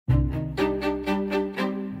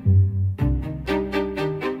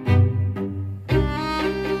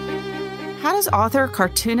does author,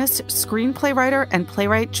 cartoonist, screenplay writer, and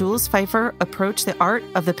playwright Jules Feiffer approach the art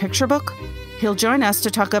of the picture book? He'll join us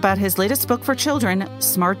to talk about his latest book for children,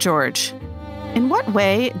 Smart George. In what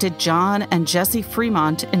way did John and Jesse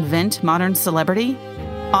Fremont invent modern celebrity?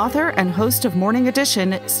 Author and host of Morning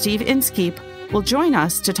Edition, Steve Inskeep, will join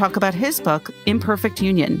us to talk about his book, Imperfect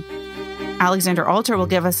Union. Alexander Alter will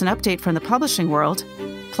give us an update from the publishing world.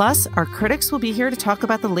 Plus, our critics will be here to talk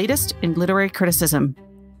about the latest in literary criticism.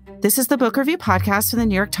 This is the Book Review Podcast from the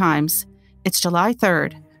New York Times. It's July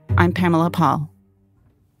 3rd. I'm Pamela Paul.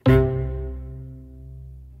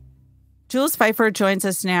 Jules Feiffer joins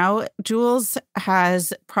us now. Jules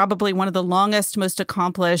has probably one of the longest, most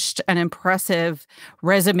accomplished and impressive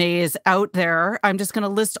resumes out there. I'm just going to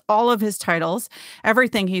list all of his titles,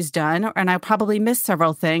 everything he's done, and I probably missed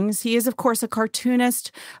several things. He is, of course, a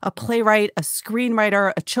cartoonist, a playwright, a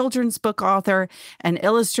screenwriter, a children's book author, an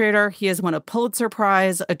illustrator. He has won a Pulitzer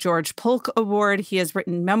Prize, a George Polk Award. He has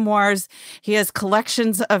written memoirs. He has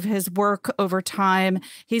collections of his work over time.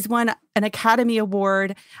 He's won an Academy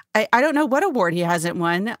Award. I don't know what award he hasn't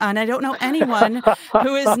won, and I don't know anyone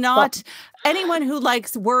anyone who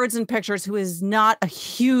likes words and pictures who is not a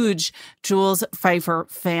huge Jules Feiffer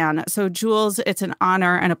fan. So, Jules, it's an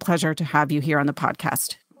honor and a pleasure to have you here on the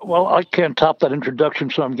podcast. Well, I can't top that introduction,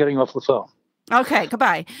 so I'm getting off the phone. Okay,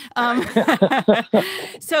 goodbye.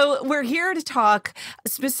 So we're here to talk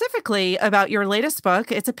specifically about your latest book.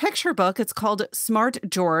 It's a picture book. It's called Smart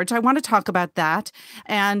George. I want to talk about that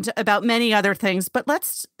and about many other things. But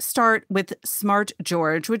let's start with Smart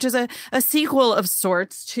George, which is a sequel of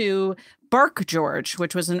sorts to Bark George,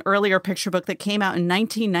 which was an earlier picture book that came out in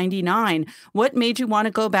 1999. What made you want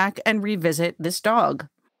to go back and revisit this dog?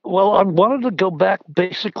 Well, I wanted to go back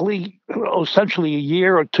basically, essentially a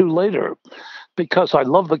year or two later, because I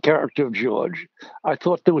love the character of George. I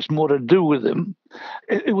thought there was more to do with him.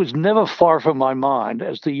 It was never far from my mind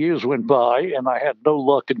as the years went by, and I had no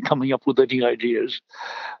luck in coming up with any ideas,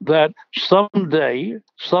 that someday,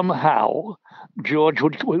 somehow, George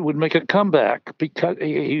would make a comeback because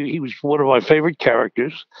he was one of my favorite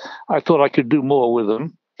characters. I thought I could do more with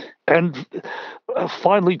him. And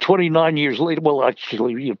finally, 29 years later, well,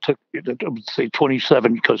 actually, it took, I would say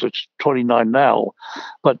 27 because it's 29 now.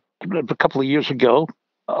 But a couple of years ago,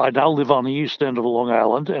 I now live on the east end of Long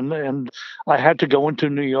Island, and I had to go into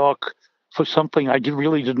New York for something I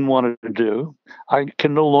really didn't want to do. I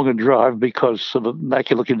can no longer drive because of a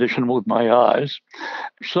macular condition with my eyes.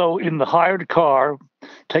 So in the hired car,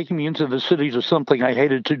 taking me into the city to something I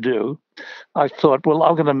hated to do, I thought, well,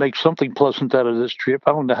 I'm going to make something pleasant out of this trip.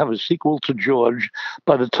 I'm going to have a sequel to George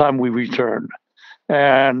by the time we return.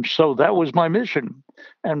 And so that was my mission.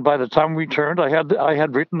 And by the time we returned, I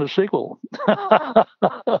had written the sequel.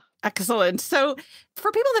 Excellent. So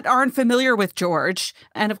for people that aren't familiar with George,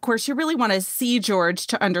 and of course, you really want to see George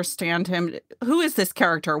to understand him, who is this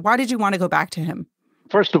character? Why did you want to go back to him?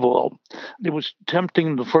 First of all, it was tempting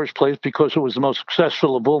in the first place because it was the most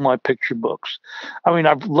successful of all my picture books. I mean,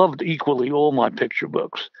 I've loved equally all my picture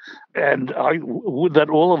books, and I would that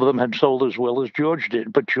all of them had sold as well as George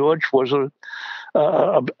did. But George was a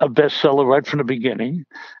bestseller right from the beginning.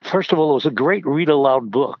 First of all, it was a great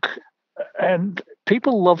read-aloud book, and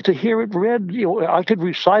people love to hear it read. I could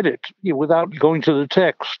recite it without going to the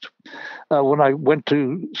text when I went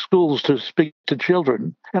to schools to speak to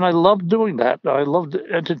children. And I loved doing that. I loved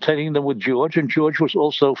entertaining them with George. And George was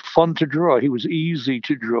also fun to draw. He was easy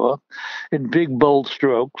to draw in big, bold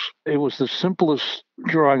strokes. It was the simplest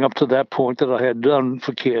drawing up to that point that I had done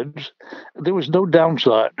for kids. There was no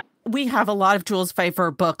downside. We have a lot of Jules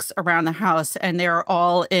Feiffer books around the house, and they're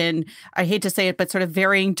all in, I hate to say it, but sort of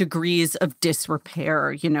varying degrees of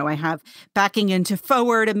disrepair. You know, I have Backing Into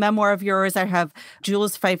Forward, a memoir of yours. I have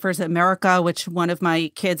Jules Feiffer's America, which one of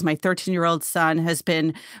my kids, my 13-year-old son, has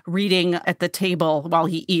been reading at the table while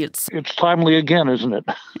he eats. It's timely again, isn't it?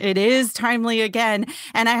 It is timely again.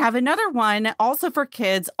 And I have another one also for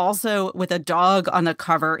kids, also with a dog on the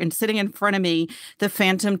cover, and sitting in front of me, The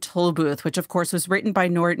Phantom Tollbooth, which of course was written by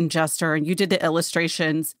Norton Juster, and you did the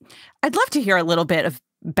illustrations. I'd love to hear a little bit of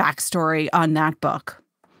backstory on that book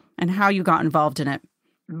and how you got involved in it.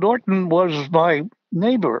 Norton was my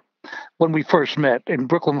neighbor when we first met in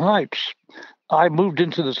Brooklyn Heights. I moved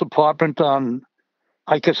into this apartment on,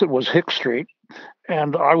 I guess it was Hick Street,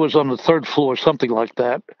 and I was on the third floor, something like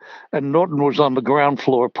that, and Norton was on the ground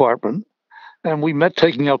floor apartment, and we met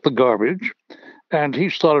taking out the garbage, and he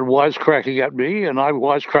started wisecracking at me, and I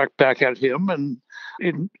wisecracked back at him, and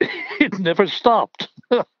it never stopped.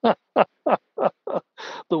 The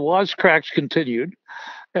wisecracks continued.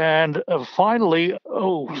 And finally,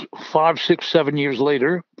 5, 6, 7 years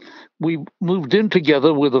later, we moved in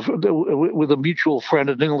together with a mutual friend,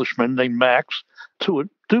 an Englishman named Max, to a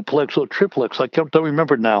duplex or triplex. Don't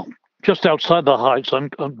remember now. Just outside the Heights on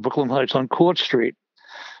Brooklyn Heights on Court Street.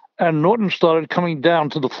 And Norton started coming down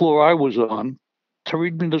to the floor I was on to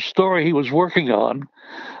read me the story he was working on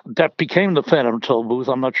that became the Phantom Toll Booth.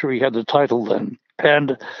 I'm not sure he had the title then.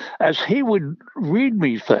 And as he would read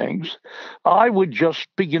me things, I would just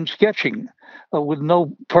begin sketching with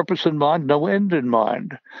no purpose in mind, no end in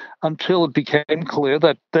mind, until it became clear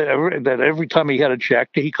that every time he had a check,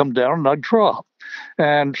 he'd come down and I'd draw.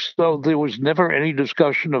 And so there was never any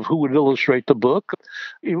discussion of who would illustrate the book.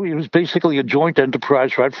 It was basically a joint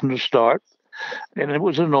enterprise right from the start, and it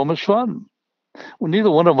was enormous fun. Well,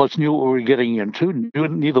 neither one of us knew what we were getting into.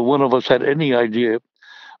 Neither one of us had any idea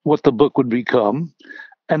what the book would become.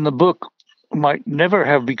 And the book might never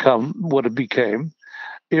have become what it became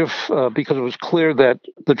because it was clear that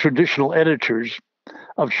the traditional editors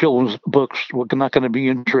of children's books were not going to be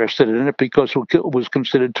interested in it because it was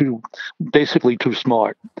considered basically too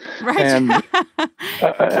smart. Right. And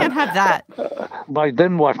can't have that. My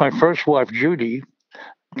then wife, my first wife, Judy,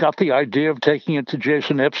 got the idea of taking it to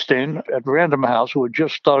Jason Epstein at Random House, who had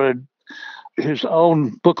just started his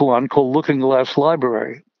own book line called Looking Glass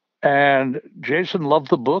Library. And Jason loved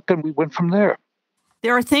the book, and we went from there.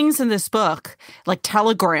 There are things in this book, like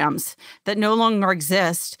telegrams, that no longer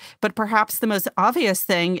exist, but perhaps the most obvious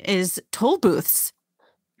thing is toll booths.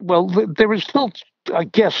 Well, there is still, I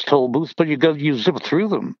guess, toll booths, but you zip through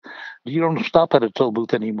them. You don't stop at a toll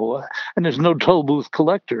booth anymore, and there's no toll booth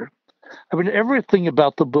collector. I mean, everything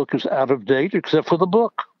about the book is out of date except for the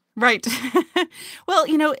book. Right. Well,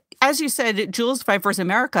 as you said, Jules Feiffer's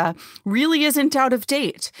America really isn't out of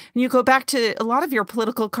date. And you go back to a lot of your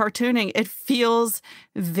political cartooning, it feels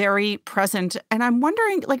very present. And I'm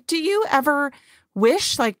wondering, do you ever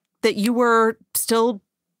wish, that you were still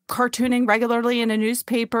cartooning regularly in a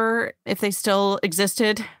newspaper if they still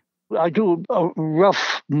existed? I do a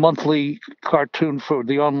rough monthly cartoon for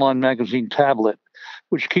the online magazine Tablet,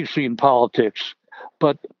 which keeps me in politics.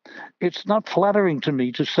 But it's not flattering to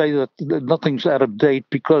me to say that nothing's out of date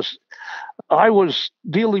because I was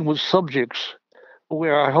dealing with subjects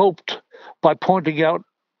where I hoped by pointing out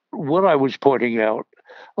what I was pointing out,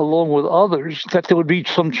 along with others, that there would be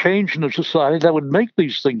some change in the society that would make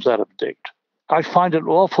these things out of date. I find it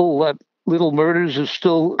awful that Little Murders is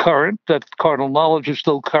still current, that Carnal Knowledge is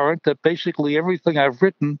still current, that basically everything I've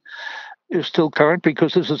written is still current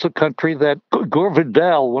because this is a country that Gore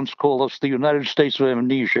Vidal once called us the United States of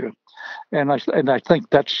Amnesia. And I think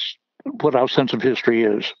that's what our sense of history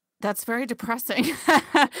is. That's very depressing.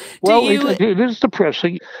 Well, it is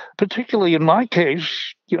depressing, particularly in my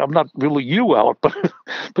case. I'm not really you out, but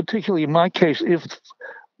particularly in my case, if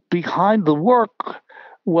behind the work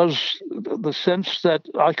was the sense that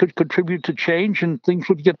I could contribute to change and things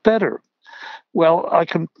would get better. Well, I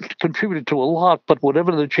contributed to a lot, but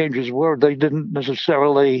whatever the changes were, they didn't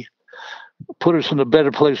necessarily put us in a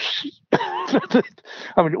better place. I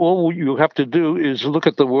mean, all you have to do is look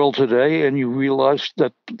at the world today and you realize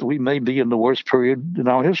that we may be in the worst period in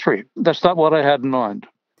our history. That's not what I had in mind.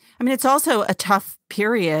 I mean, it's also a tough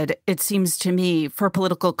period, it seems to me, for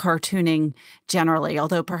political cartooning generally,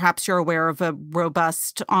 although perhaps you're aware of a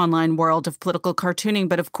robust online world of political cartooning.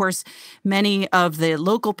 But of course, many of the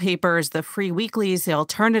local papers, the free weeklies, the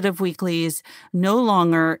alternative weeklies, no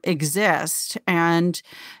longer exist. And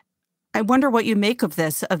I wonder what you make of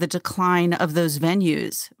this, of the decline of those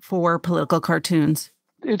venues for political cartoons.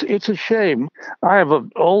 It's a shame. I have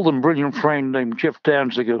an old and brilliant friend named Jeff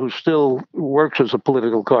Danziger who still works as a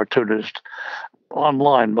political cartoonist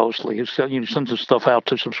online mostly. He sends his stuff out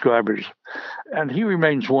to subscribers. And he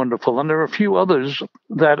remains wonderful. And there are a few others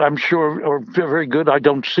that I'm sure are very good. I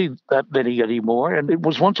don't see that many anymore. And it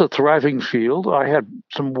was once a thriving field. I had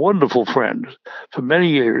some wonderful friends for many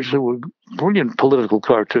years who were brilliant political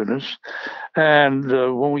cartoonists. And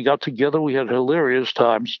when we got together, we had hilarious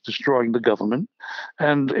times destroying the government.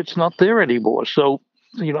 And it's not there anymore. So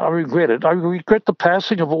I regret it. I regret the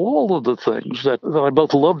passing of all of the things that I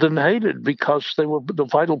both loved and hated because they were the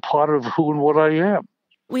vital part of who and what I am.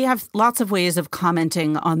 We have lots of ways of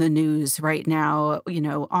commenting on the news right now,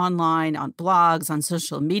 online, on blogs, on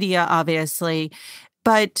social media, obviously,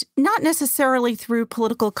 but not necessarily through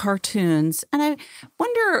political cartoons. And I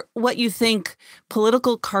wonder what you think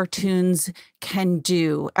political cartoons can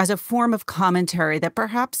do as a form of commentary that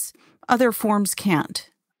perhaps other forms can't.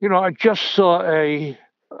 I just saw a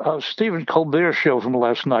Stephen Colbert show from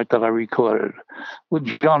last night that I recorded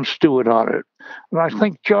with Jon Stewart on it. And I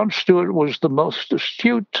think Jon Stewart was the most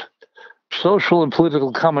astute social and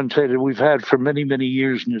political commentator we've had for many, many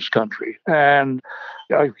years in this country. And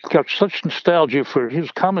I got such nostalgia for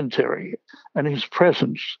his commentary and his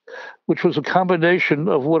presence, which was a combination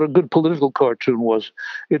of what a good political cartoon was.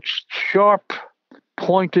 It's sharp,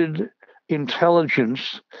 pointed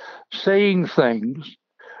intelligence saying things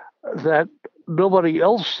that nobody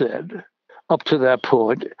else said up to that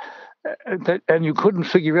point. And you couldn't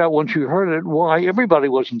figure out once you heard it why everybody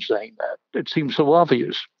wasn't saying that. It seemed so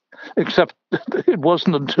obvious, except it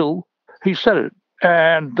wasn't until he said it.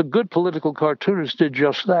 And the good political cartoonists did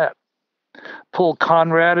just that. Paul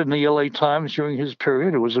Conrad in the LA Times during his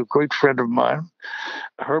period, who was a great friend of mine.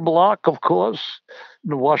 Herb Block, of course,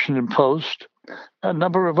 in the Washington Post. A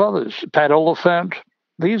number of others. Pat Oliphant.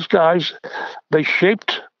 These guys, they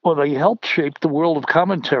shaped or they helped shape the world of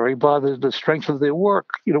commentary by the strength of their work,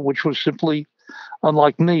 which was simply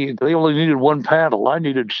unlike me. They only needed one panel. I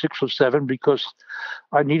needed 6 or 7 because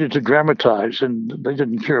I needed to dramatize, and they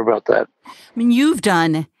didn't care about that. I mean, you've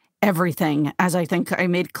done everything, as I think I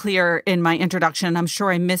made clear in my introduction. I'm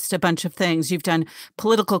sure I missed a bunch of things. You've done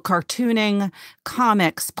political cartooning,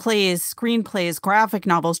 comics, plays, screenplays, graphic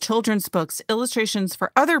novels, children's books, illustrations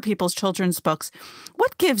for other people's children's books.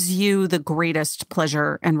 What gives you the greatest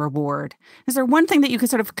pleasure and reward? Is there one thing that you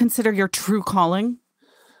could sort of consider your true calling?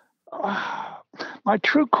 My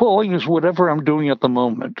true calling is whatever I'm doing at the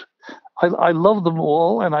moment. I love them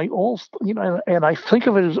all, and I think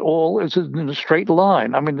of it as all as in a straight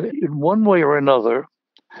line. I mean, in one way or another,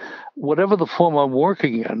 whatever the form I'm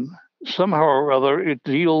working in, somehow or other, it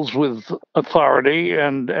deals with authority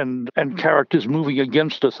and characters moving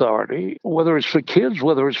against authority. Whether it's for kids,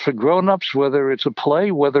 whether it's for grown-ups, whether it's a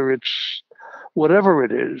play, whether it's whatever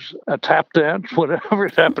it is, a tap dance, whatever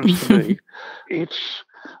it happens to be, it's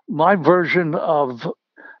my version of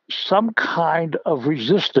some kind of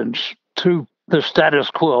resistance to the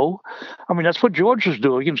status quo. I mean, that's what George is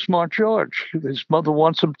doing in Smart George. His mother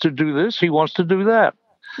wants him to do this. He wants to do that.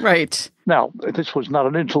 Right. Now, this was not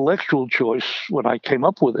an intellectual choice when I came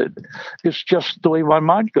up with it. It's just the way my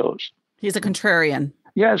mind goes. He's a contrarian.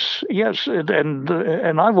 Yes.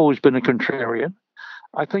 And I've always been a contrarian.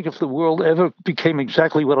 I think if the world ever became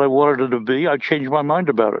exactly what I wanted it to be, I'd change my mind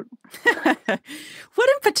about it. What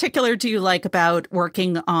in particular do you like about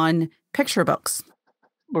working on picture books?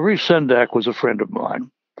 Maurice Sendak was a friend of mine.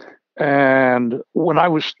 And when I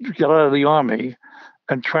got out of the Army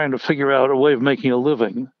and trying to figure out a way of making a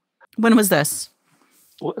living. When was this?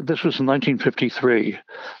 This was in 1953.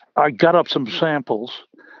 I got up some samples,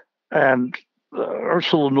 and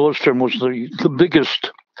Ursula Nordstrom was the biggest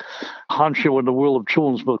honcho in the world of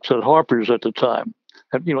children's books at Harper's at the time.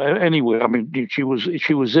 Anyway, I mean, she was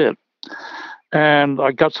it. And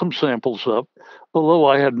I got some samples up. Although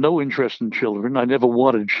I had no interest in children, I never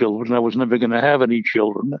wanted children. I was never going to have any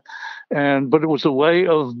children. But it was a way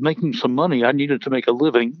of making some money. I needed to make a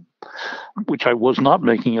living, which I was not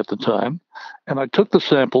making at the time. And I took the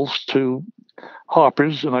samples to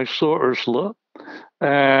Harper's, and I saw Ursula.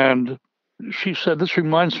 And she said, "This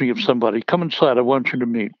reminds me of somebody. Come inside. I want you to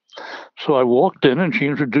meet." So I walked in, and she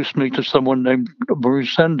introduced me to someone named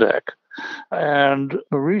Maurice Sendak. And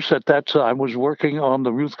Maurice at that time was working on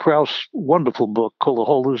the Ruth Krauss wonderful book called The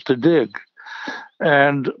Hole Is to Dig.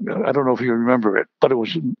 And I don't know if you remember it, but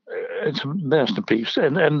it's a masterpiece.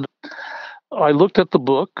 And I looked at the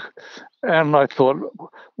book and I thought,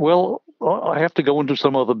 well, I have to go into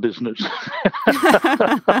some other business.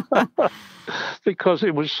 Because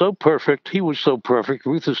it was so perfect. He was so perfect.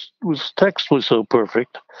 Ruth's text was so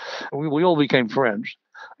perfect. We all became friends.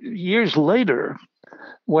 Years later,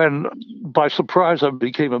 when by surprise I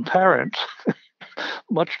became a parent,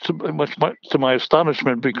 much to my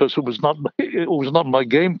astonishment, because it was not my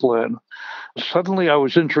game plan. Suddenly I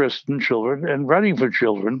was interested in children and writing for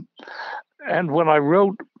children. And when I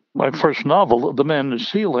wrote my first novel, The Man in the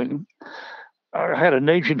Ceiling, I had an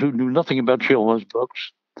agent who knew nothing about children's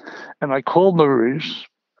books. And I called Maurice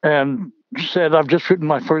and said, "I've just written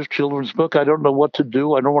my first children's book. I don't know what to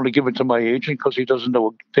do. I don't want to give it to my agent because he doesn't know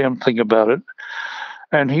a damn thing about it."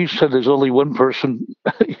 And he said, "There's only one person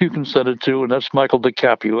you can send it to, and that's Michael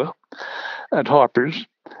DeCapua at Harper's."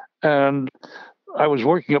 And I was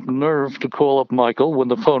working up a nerve to call up Michael when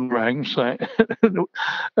the phone rang.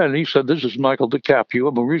 And he said, "This is Michael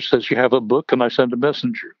DeCapua. Maurice says you have a book," and I sent a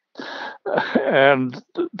messenger. And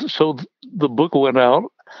so the book went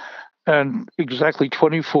out, and exactly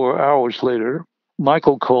 24 hours later,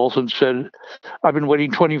 Michael calls and said, "I've been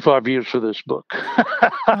waiting 25 years for this book."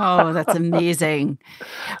 Oh, that's amazing.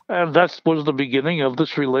 And that was the beginning of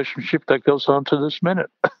this relationship that goes on to this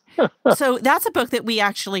minute. So that's a book that we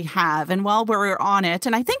actually have. And while we're on it,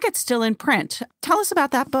 and I think it's still in print, tell us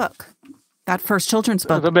about that book. That first children's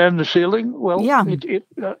book. The Man in the Ceiling? Well, Yeah.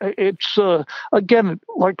 it's, again,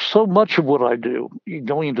 like so much of what I do,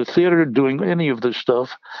 going into theater, doing any of this stuff,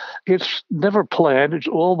 it's never planned. It's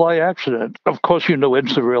all by accident. Of course, Ed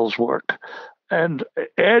Surreal's work. And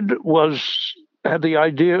Ed had the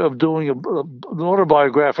idea of doing an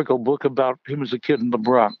autobiographical book about him as a kid in the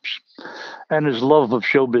Bronx and his love of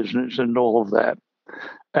show business and all of that.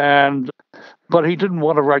 But he didn't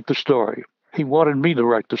want to write the story. He wanted me to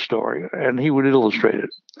write the story, and he would illustrate it.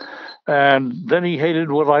 And then he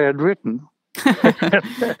hated what I had written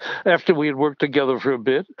after we had worked together for a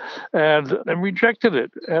bit and rejected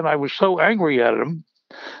it. And I was so angry at him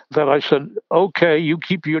that I said, okay, you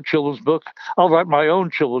keep your children's book. I'll write my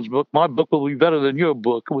own children's book. My book will be better than your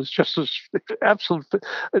book. It was just this absolute,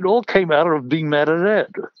 it all came out of being mad at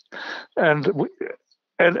Ed.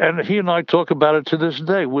 And he and I talk about it to this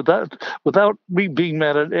day. Without me being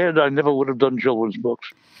mad at Ed, I never would have done children's books.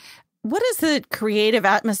 What does the creative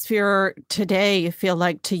atmosphere today feel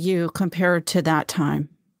like to you compared to that time?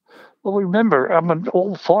 Well, remember, I'm an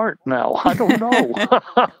old fart now. I don't know.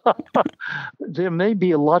 There may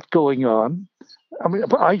be a lot going on. I mean,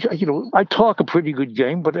 I talk a pretty good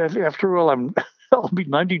game, but after all, I'll be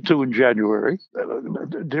 92 in January.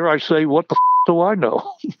 Dare I say, what the do I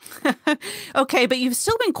know? Okay, but you've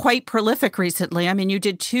still been quite prolific recently. I mean, you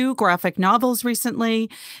did 2 graphic novels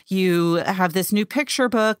recently. You have this new picture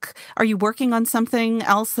book. Are you working on something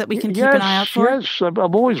else that we can keep an eye out for? Yes, I'm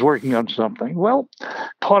always working on something. Well,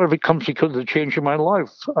 part of it comes because of the change in my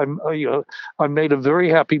life. I made a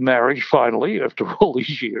very happy marriage finally after all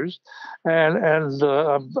these years, and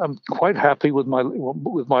I'm quite happy with my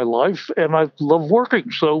life, and I love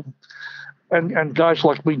working. So, and guys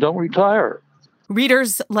like me don't retire.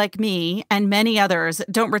 Readers like me and many others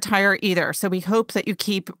don't retire either. So we hope that you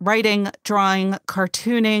keep writing, drawing,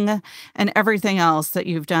 cartooning, and everything else that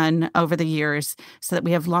you've done over the years so that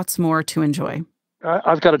we have lots more to enjoy.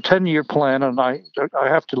 I've got a 10-year plan, and I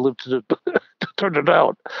have to live to turn it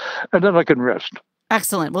out, and then I can rest.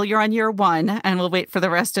 Excellent. Well, you're on year 1, and we'll wait for the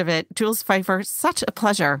rest of it. Jules Feiffer, such a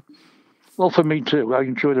pleasure. Well, for me too. I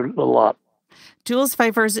enjoyed it a lot. Jules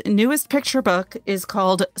Feiffer's newest picture book is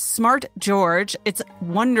called Smart George. It's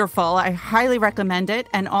wonderful. I highly recommend it.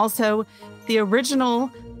 And also the original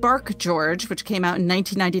Bark George, which came out in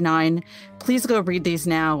 1999. Please go read these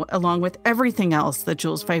now, along with everything else that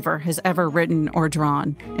Jules Feiffer has ever written or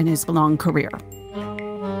drawn in his long career.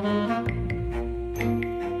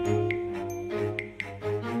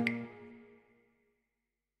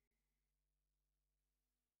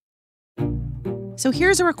 So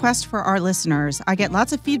here's a request for our listeners. I get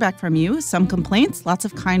lots of feedback from you, some complaints, lots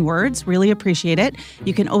of kind words. Really appreciate it.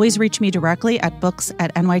 You can always reach me directly at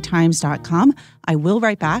books@nytimes.com. I will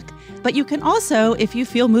write back. But you can also, if you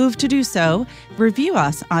feel moved to do so, review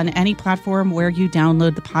us on any platform where you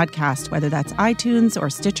download the podcast, whether that's iTunes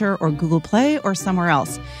or Stitcher or Google Play or somewhere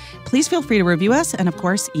else. Please feel free to review us and, of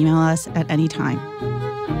course, email us at any time.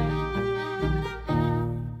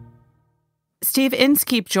 Steve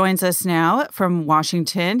Inskeep joins us now from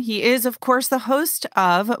Washington. He is, of course, the host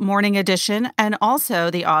of Morning Edition and also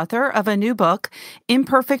the author of a new book,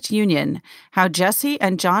 Imperfect Union, How Jesse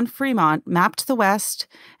and John Fremont Mapped the West,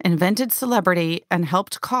 Invented Celebrity, and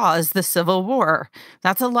Helped Cause the Civil War.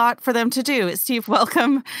 That's a lot for them to do. Steve,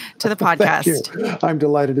 welcome to the podcast. Thank you. I'm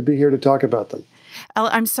delighted to be here to talk about them.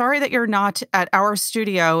 I'm sorry that you're not at our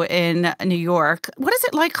studio in New York. What is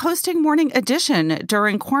it like hosting Morning Edition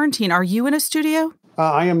during quarantine? Are you in a studio?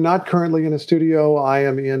 I am not currently in a studio. I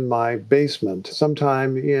am in my basement.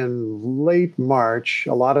 Sometime in late March,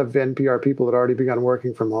 a lot of NPR people had already begun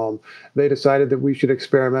working from home. They decided that we should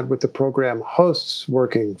experiment with the program hosts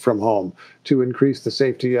working from home to increase the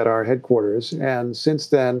safety at our headquarters. And since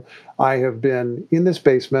then, I have been in this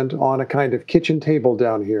basement on a kind of kitchen table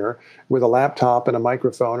down here with a laptop and a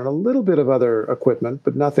microphone and a little bit of other equipment,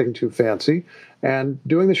 but nothing too fancy, and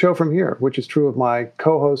doing the show from here, which is true of my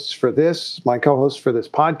co-hosts for this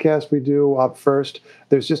podcast we do up first.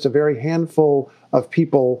 There's just a very handful of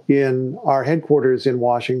people in our headquarters in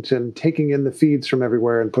Washington taking in the feeds from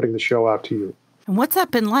everywhere and putting the show out to you. And what's that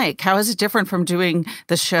been like? How is it different from doing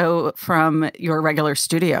the show from your regular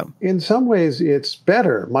studio? In some ways, it's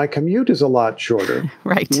better. My commute is a lot shorter,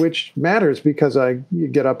 right? Which matters because I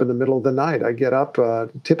get up in the middle of the night. I get up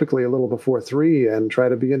typically a little before 3 and try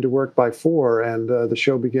to be into work by 4. And the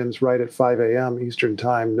show begins right at 5 a.m. Eastern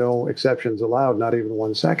time. No exceptions allowed, not even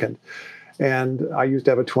 1 second. And I used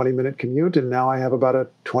to have a 20-minute commute, and now I have about a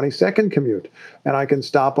 20-second commute. And I can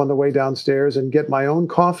stop on the way downstairs and get my own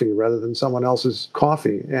coffee rather than someone else's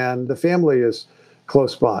coffee. And the family is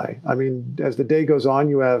close by. I mean, as the day goes on,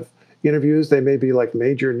 you have interviews. They may be like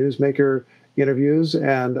major newsmaker interviews.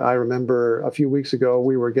 And I remember a few weeks ago,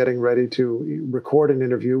 we were getting ready to record an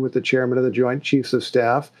interview with the chairman of the Joint Chiefs of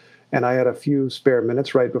Staff. And I had a few spare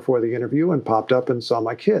minutes right before the interview and popped up and saw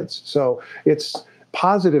my kids. So it's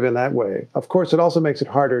positive in that way. Of course, it also makes it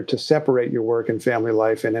harder to separate your work and family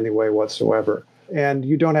life in any way whatsoever. And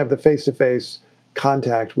you don't have the face-to-face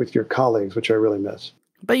contact with your colleagues, which I really miss.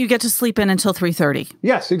 But you get to sleep in until 3:30.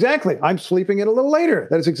 Yes, exactly. I'm sleeping in a little later.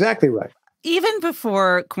 That is exactly right. Even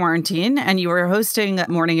before quarantine and you were hosting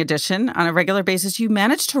Morning Edition on a regular basis, you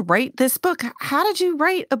managed to write this book. How did you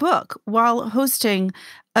write a book while hosting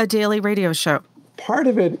a daily radio show? Part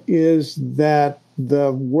of it is that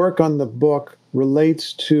the work on the book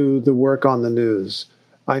relates to the work on the news.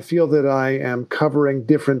 I feel that I am covering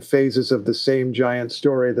different phases of the same giant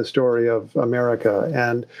story, the story of America.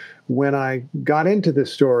 And when I got into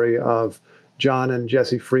this story of John and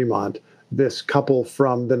Jessie Fremont, this couple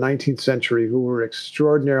from the 19th century who were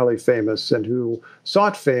extraordinarily famous and who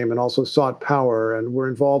sought fame and also sought power and were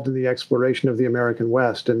involved in the exploration of the American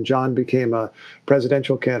West. And John became a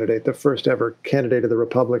presidential candidate, the first ever candidate of the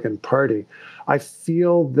Republican Party. I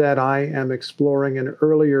feel that I am exploring an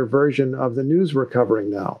earlier version of the news we're covering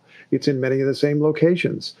now. It's in many of the same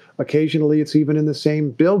locations. Occasionally, it's even in the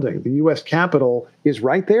same building. The U.S. Capitol is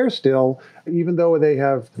right there still, even though they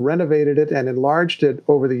have renovated it and enlarged it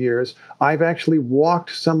over the years. I've actually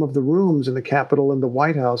walked some of the rooms in the Capitol and the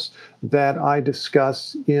White House that I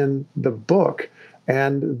discuss in the book.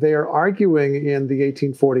 And they're arguing in the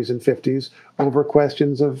 1840s and 50s over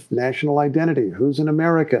questions of national identity, who's an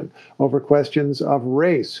American, over questions of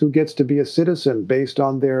race, who gets to be a citizen based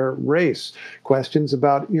on their race, questions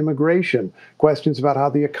about immigration, questions about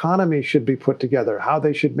how the economy should be put together, how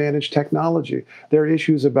they should manage technology. There are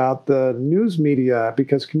issues about the news media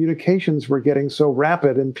because communications were getting so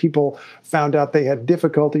rapid and people found out they had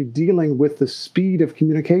difficulty dealing with the speed of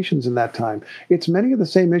communications in that time. It's many of the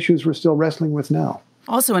same issues we're still wrestling with now.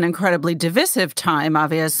 Also an incredibly divisive time,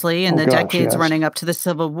 obviously, in the decades running up to the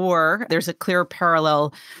Civil War. There's a clear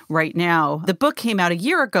parallel right now. The book came out a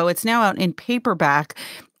year ago. It's now out in paperback.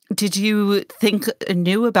 Did you think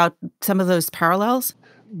anew about some of those parallels?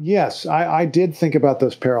 Yes, I did think about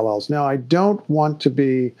those parallels. Now, I don't want to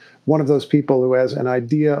be one of those people who has an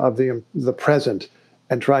idea of the present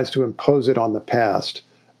and tries to impose it on the past.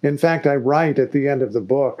 In fact, I write at the end of the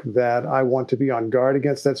book that I want to be on guard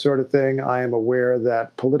against that sort of thing. I am aware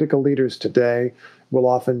that political leaders today will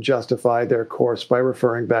often justify their course by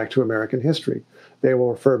referring back to American history. They will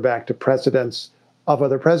refer back to precedents of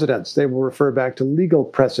other presidents. They will refer back to legal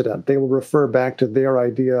precedent. They will refer back to their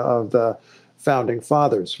idea of the founding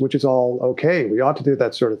fathers, which is all okay. We ought to do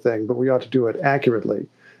that sort of thing, but we ought to do it accurately.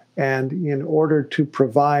 And in order to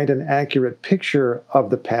provide an accurate picture of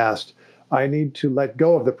the past, I need to let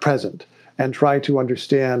go of the present and try to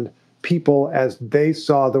understand people as they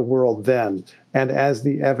saw the world then and as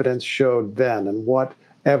the evidence showed then, and what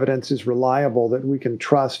evidence is reliable that we can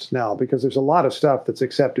trust now, because there's a lot of stuff that's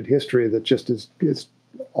accepted history that just is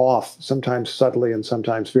off, sometimes subtly and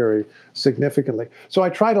sometimes very significantly. So I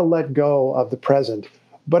try to let go of the present.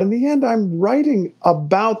 But in the end, I'm writing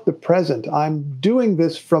about the present. I'm doing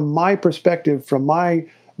this from my perspective, from my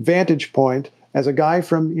vantage point, as a guy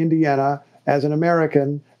from Indiana, as an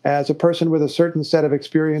American, as a person with a certain set of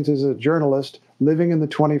experiences as a journalist, living in the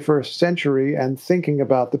 21st century and thinking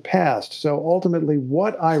about the past. So ultimately,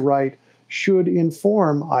 what I write should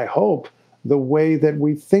inform, I hope, the way that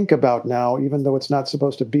we think about now, even though it's not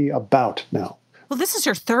supposed to be about now. Well, this is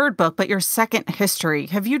your third book, but your second history.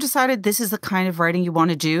 Have you decided this is the kind of writing you want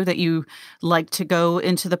to do, that you like to go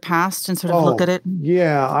into the past and sort of look at it?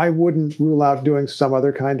 Yeah, I wouldn't rule out doing some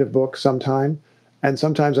other kind of book sometime. And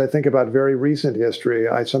sometimes I think about very recent history.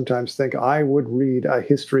 I sometimes think I would read a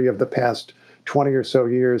history of the past 20 or so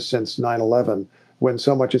years since 9/11, when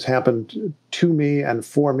so much has happened to me and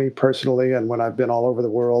for me personally, and when I've been all over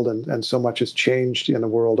the world, and so much has changed in the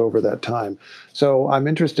world over that time. So I'm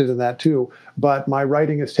interested in that too, but my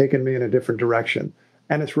writing has taken me in a different direction.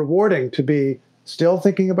 And it's rewarding to be still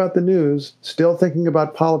thinking about the news, still thinking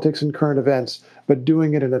about politics and current events, but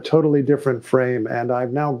doing it in a totally different frame. And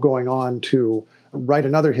I'm now going on to write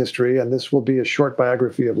another history, and this will be a short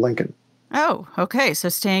biography of Lincoln. Oh, okay. So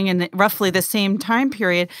staying in roughly the same time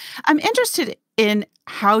period. I'm interested in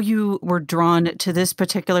how you were drawn to this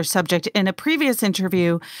particular subject. In a previous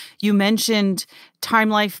interview, you mentioned Time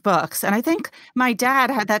Life books. And I think my dad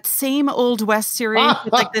had that same Old West series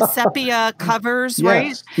with like the sepia covers,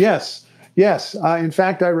 right? Yes. In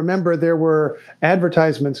fact, I remember there were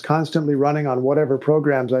advertisements constantly running on whatever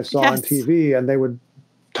programs I saw on TV, and they would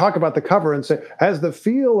talk about the cover and say, has the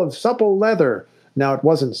feel of supple leather. Now, it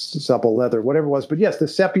wasn't supple leather, whatever it was. But yes, the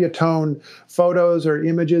sepia tone photos or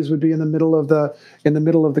images would be in the middle of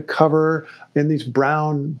the cover in these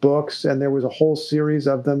brown books. And there was a whole series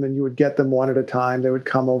of them, and you would get them one at a time. They would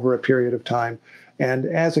come over a period of time. And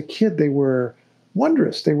as a kid, they were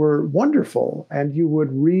wondrous. They were wonderful. And you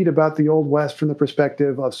would read about the Old West from the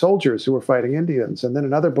perspective of soldiers who were fighting Indians. And then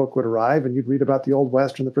another book would arrive, and you'd read about the Old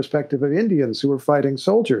West from the perspective of Indians who were fighting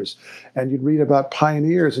soldiers. And you'd read about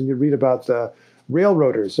pioneers, and you'd read about the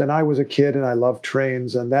railroaders. And I was a kid, and I loved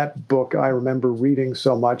trains. And that book, I remember reading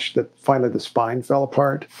so much that finally the spine fell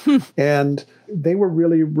apart. And they were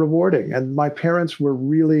really rewarding. And my parents were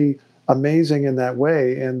really amazing in that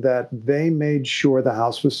way, in that they made sure the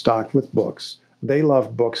house was stocked with books. They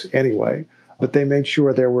loved books anyway, but they made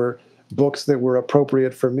sure there were books that were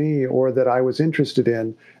appropriate for me or that I was interested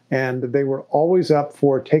in. And they were always up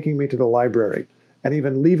for taking me to the library and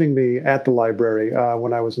even leaving me at the library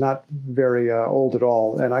when I was not very old at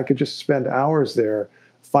all. And I could just spend hours there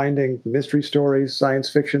finding mystery stories, science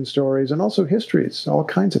fiction stories, and also histories, all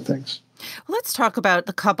kinds of things. Well, let's talk about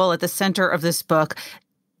the couple at the center of this book.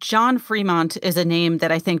 John Fremont is a name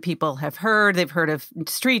that I think people have heard. They've heard of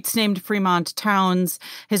streets named Fremont, towns.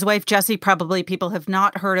 His wife, Jessie, probably people have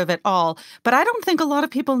not heard of at all. But I don't think a lot of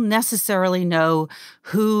people necessarily know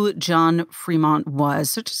who John Fremont was.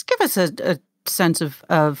 So just give us a sense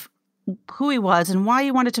of who he was and why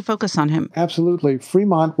you wanted to focus on him. Absolutely.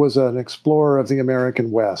 Fremont was an explorer of the American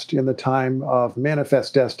West in the time of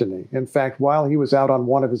manifest destiny. In fact, while he was out on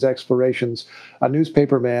one of his explorations, a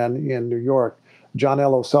newspaper man in New York, John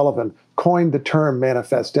L. O'Sullivan, coined the term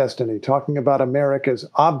manifest destiny, talking about America's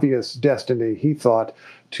obvious destiny, he thought,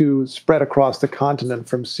 to spread across the continent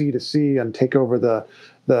from sea to sea and take over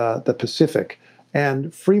the Pacific.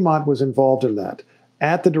 And Fremont was involved in that.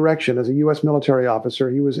 At the direction, as a U.S. military officer,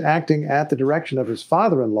 he was acting at the direction of his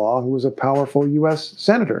father-in-law, who was a powerful U.S.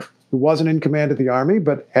 senator, who wasn't in command of the army,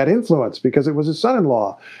 but had influence because it was his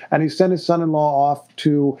son-in-law. And he sent his son-in-law off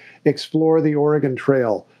to explore the Oregon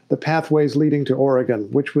Trail, the pathways leading to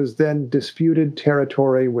Oregon, which was then disputed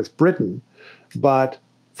territory with Britain. But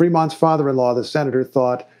Fremont's father-in-law, the senator,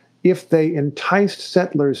 thought if they enticed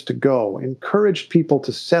settlers to go, encouraged people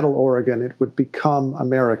to settle Oregon, it would become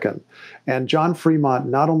American. And John Fremont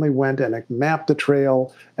not only went and mapped the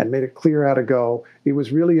trail and made it clear how to go, it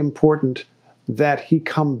was really important that he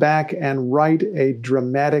come back and write a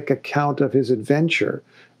dramatic account of his adventure,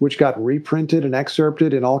 which got reprinted and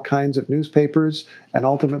excerpted in all kinds of newspapers and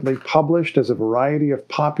ultimately published as a variety of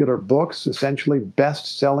popular books, essentially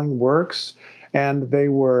best-selling works. And they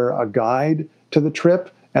were a guide to the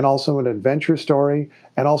trip and also an adventure story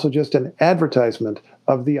and also just an advertisement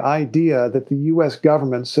of the idea that the U.S.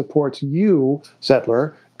 government supports you,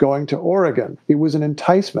 settler, going to Oregon. It was an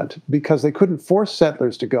enticement because they couldn't force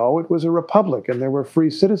settlers to go. It was a republic and there were free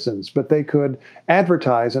citizens, but they could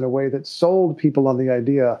advertise in a way that sold people on the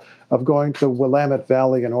idea of going to the Willamette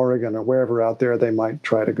Valley in Oregon or wherever out there they might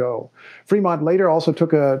try to go. Fremont later also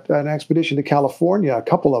took an expedition to California, a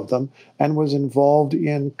couple of them, and was involved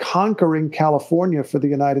in conquering California for the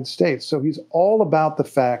United States. So he's all about the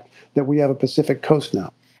fact that we have a Pacific coast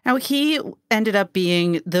now. Now, he ended up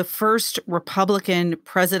being the first Republican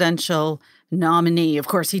presidential nominee. Of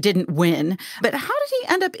course, he didn't win. But how did he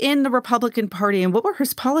end up in the Republican Party, and what were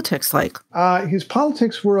his politics like? His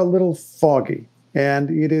politics were a little foggy. And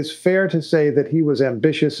it is fair to say that he was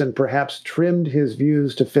ambitious and perhaps trimmed his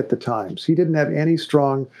views to fit the times. He didn't have any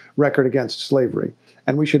strong record against slavery.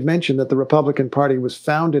 And we should mention that the Republican Party was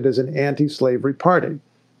founded as an anti-slavery party.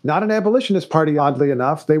 Not an abolitionist party, oddly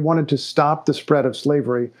enough. They wanted to stop the spread of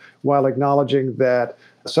slavery while acknowledging that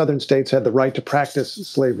Southern states had the right to practice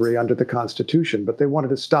slavery under the Constitution, but they wanted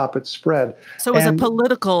to stop its spread. So it was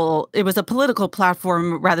a political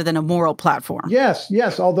platform rather than a moral platform.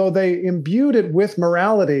 Yes, although they imbued it with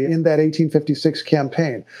morality in that 1856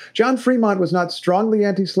 campaign. John Fremont was not strongly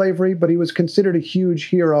anti-slavery, but he was considered a huge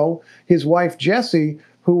hero. His wife, Jessie,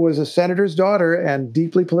 who was a senator's daughter and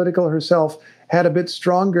deeply political herself, had a bit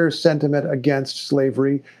stronger sentiment against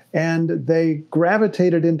slavery, and they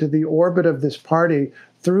gravitated into the orbit of this party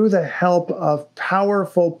through the help of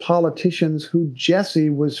powerful politicians who Jessie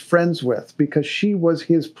was friends with, because she was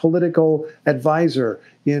his political advisor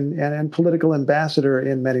and political ambassador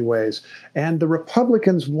in many ways. And the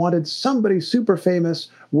Republicans wanted somebody super famous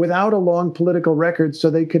without a long political record so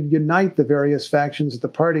they could unite the various factions of the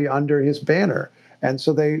party under his banner. And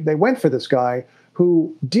so they went for this guy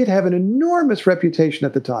who did have an enormous reputation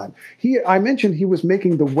at the time. I mentioned he was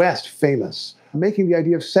making the West famous, making the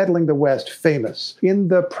idea of settling the West famous. In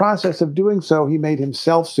the process of doing so, he made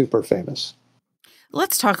himself super famous.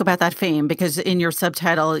 Let's talk about that fame, because in your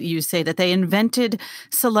subtitle, you say that they invented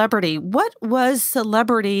celebrity. What was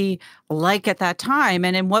celebrity like at that time?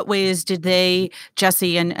 And in what ways did they,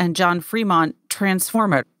 Jesse and John Fremont,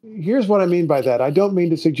 transform it? Here's what I mean by that. I don't mean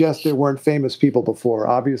to suggest there weren't famous people before.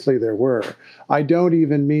 Obviously, there were. I don't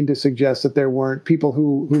even mean to suggest that there weren't people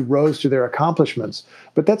who rose to their accomplishments.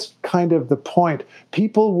 But that's kind of the point.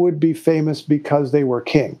 People would be famous because they were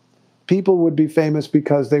king. People would be famous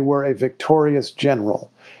because they were a victorious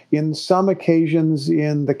general. In some occasions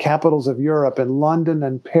in the capitals of Europe, in London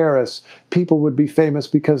and Paris, people would be famous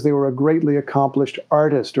because they were a greatly accomplished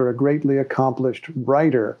artist or a greatly accomplished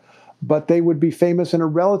writer. But they would be famous in a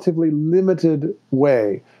relatively limited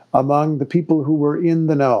way among the people who were in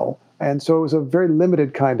the know. And so it was a very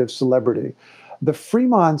limited kind of celebrity. The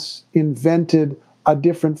Fremonts invented a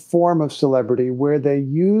different form of celebrity where they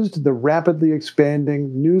used the rapidly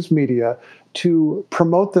expanding news media to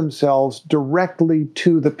promote themselves directly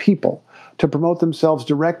to the people, to promote themselves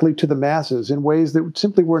directly to the masses in ways that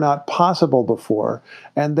simply were not possible before.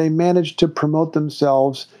 And they managed to promote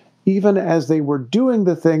themselves even as they were doing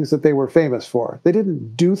the things that they were famous for. They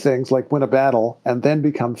didn't do things like win a battle and then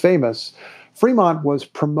become famous. Fremont was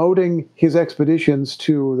promoting his expeditions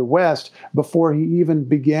to the West before he even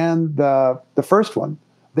began the first one.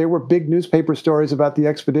 There were big newspaper stories about the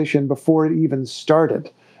expedition before it even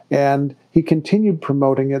started. And he continued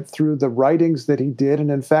promoting it through the writings that he did.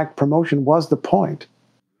 And in fact, promotion was the point.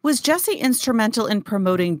 Was Jesse instrumental in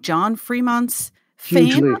promoting John Fremont's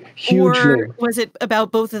fame? Hugely. Or was it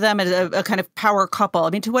about both of them as a kind of power couple? I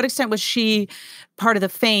mean, to what extent was she part of the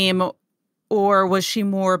fame, or was she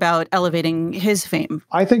more about elevating his fame?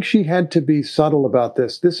 I think she had to be subtle about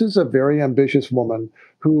this. This is a very ambitious woman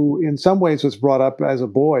who in some ways was brought up as a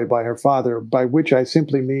boy by her father, by which I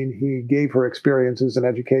simply mean he gave her experiences and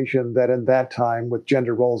education that in that time, with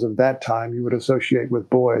gender roles of that time, you would associate with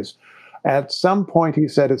boys. At some point, he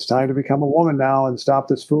said, it's time to become a woman now and stop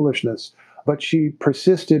this foolishness. But she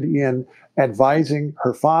persisted in advising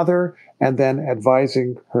her father and then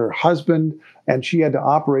advising her husband, and she had to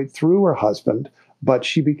operate through her husband. But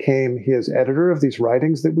she became his editor of these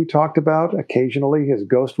writings that we talked about, occasionally his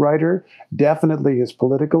ghostwriter, definitely his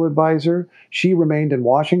political advisor. She remained in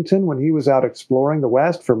Washington when he was out exploring the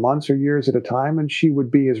West for months or years at a time, and she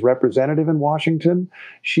would be his representative in Washington.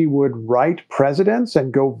 She would write presidents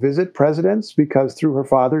and go visit presidents because through her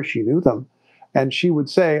father, she knew them. And she would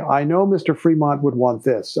say, I know Mr. Fremont would want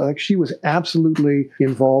this. Like, she was absolutely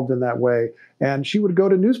involved in that way. And she would go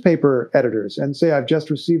to newspaper editors and say, I've just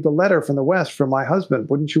received a letter from the West from my husband.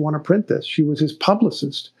 Wouldn't you want to print this? She was his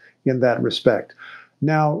publicist in that respect.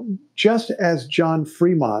 Now, just as John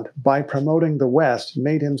Fremont, by promoting the West,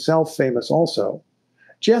 made himself famous also,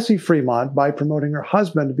 Jessie Fremont, by promoting her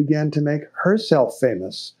husband, began to make herself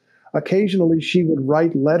famous. Occasionally, she would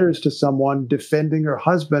write letters to someone defending her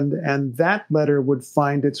husband, and that letter would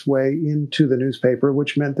find its way into the newspaper,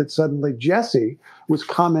 which meant that suddenly Jessie was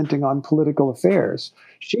commenting on political affairs.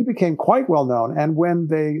 She became quite well known, and when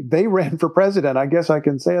they ran for president, I guess I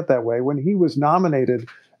can say it that way, when he was nominated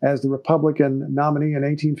as the Republican nominee in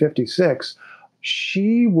 1856,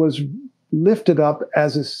 she was lifted up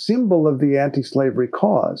as a symbol of the anti-slavery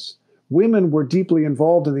cause. Women were deeply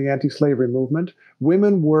involved in the anti-slavery movement.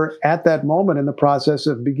 Women were at that moment in the process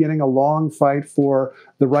of beginning a long fight for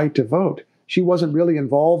the right to vote. She wasn't really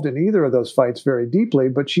involved in either of those fights very deeply,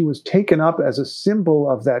 but she was taken up as a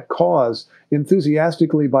symbol of that cause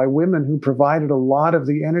enthusiastically by women who provided a lot of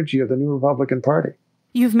the energy of the new Republican Party.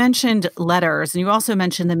 You've mentioned letters, and you also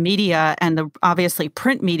mentioned the media, and the obviously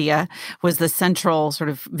print media was the central sort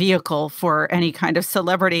of vehicle for any kind of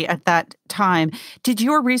celebrity at that time. Did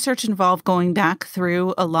your research involve going back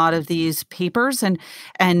through a lot of these papers and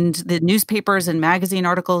the newspapers and magazine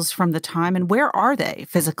articles from the time? And where are they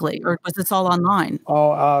physically, or was this all online?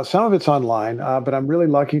 Some of it's online, but I'm really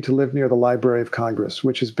lucky to live near the Library of Congress,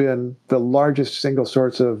 which has been the largest single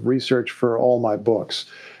source of research for all my books.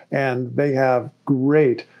 And they have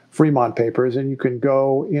great Fremont papers, and you can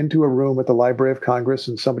go into a room at the Library of Congress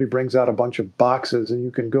and somebody brings out a bunch of boxes, and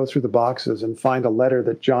you can go through the boxes and find a letter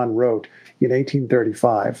that John wrote in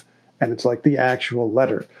 1835, and it's like the actual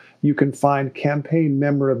letter. You can find campaign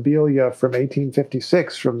memorabilia from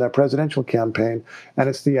 1856 from the presidential campaign, and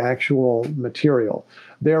it's the actual material.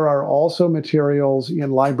 There are also materials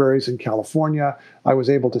in libraries in California. I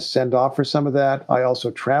was able to send off for some of that. I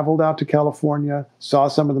also traveled out to California, saw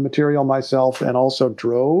some of the material myself, and also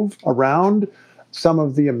drove around some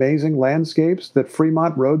of the amazing landscapes that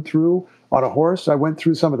Fremont rode through on a horse. I went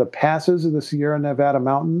through some of the passes of the Sierra Nevada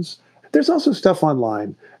mountains. There's also stuff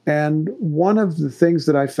online. And one of the things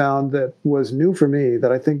that I found that was new for me,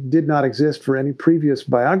 that I think did not exist for any previous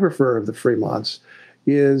biographer of the Fremonts,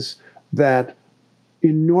 is that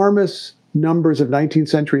enormous numbers of 19th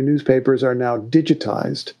century newspapers are now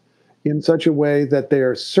digitized in such a way that they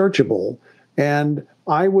are searchable. And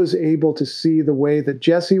I was able to see the way that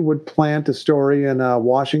Jesse would plant a story in a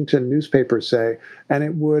Washington newspaper, say, and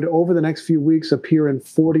it would, over the next few weeks, appear in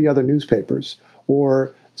 40 other newspapers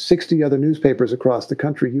or 60 other newspapers across the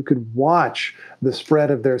country. You could watch the spread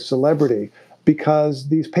of their celebrity because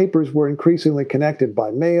these papers were increasingly connected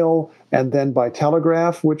by mail and then by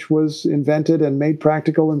telegraph, which was invented and made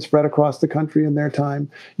practical and spread across the country in their time.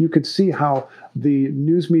 You could see how the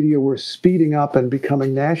news media were speeding up and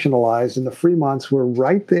becoming nationalized, and the Fremonts were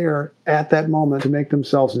right there at that moment to make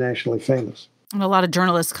themselves nationally famous. And a lot of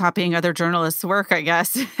journalists copying other journalists' work, I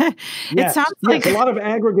guess. Yes, a lot of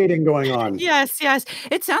aggregating going on. Yes.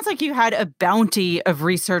 It sounds like you had a bounty of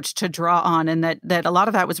research to draw on, and that a lot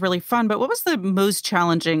of that was really fun. But what was the most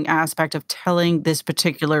challenging aspect of telling this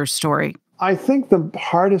particular story? I think the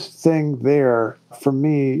hardest thing there for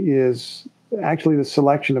me is actually the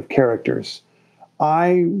selection of characters.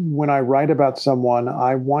 When I write about someone,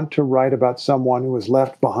 I want to write about someone who has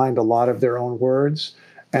left behind a lot of their own words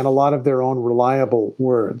and a lot of their own reliable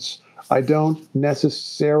words. I don't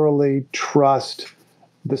necessarily trust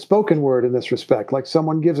the spoken word in this respect. Like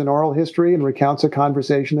someone gives an oral history and recounts a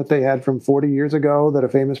conversation that they had from 40 years ago that a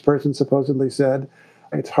famous person supposedly said.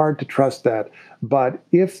 It's hard to trust that. But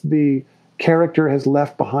if the character has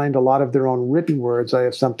left behind a lot of their own written words, I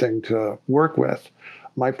have something to work with.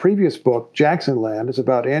 My previous book, Jackson Land, is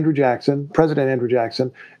about Andrew Jackson, President Andrew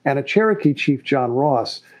Jackson, and a Cherokee chief, John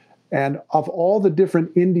Ross. And of all the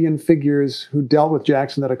different Indian figures who dealt with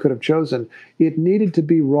Jackson that I could have chosen, it needed to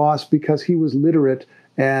be Ross because he was literate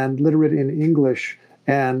and literate in English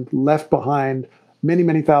and left behind many,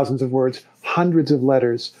 many thousands of words, hundreds of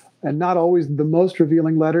letters, and not always the most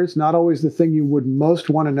revealing letters, not always the thing you would most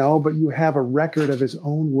want to know, but you have a record of his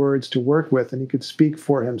own words to work with, and he could speak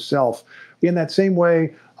for himself. In that same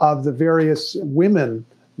way of the various women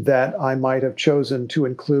that I might have chosen to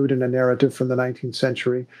include in a narrative from the 19th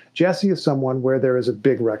century, Jessie is someone where there is a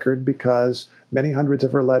big record because many hundreds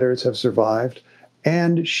of her letters have survived,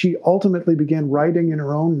 and she ultimately began writing in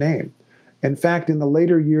her own name. In fact, in the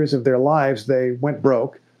later years of their lives, they went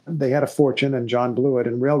broke. They had a fortune, and John blew it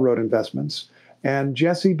in railroad investments. And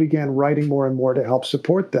Jessie began writing more and more to help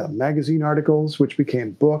support them. Magazine articles, which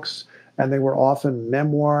became books, and they were often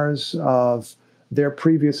memoirs of their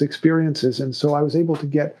previous experiences. And so I was able to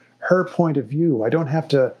get her point of view. I don't have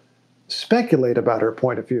to speculate about her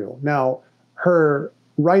point of view. Now, her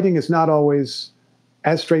writing is not always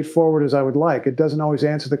as straightforward as I would like. It doesn't always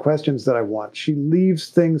answer the questions that I want. She leaves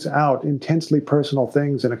things out, intensely personal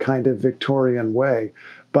things, in a kind of Victorian way.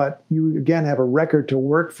 But you, again, have a record to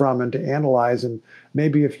work from and to analyze. And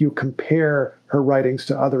maybe if you compare her writings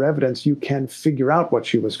to other evidence, you can figure out what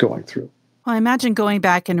she was going through. Well, I imagine going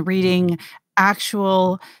back and reading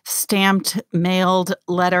actual stamped, mailed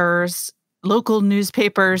letters, local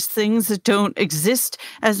newspapers, things that don't exist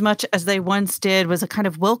as much as they once did, was a kind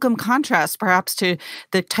of welcome contrast, perhaps, to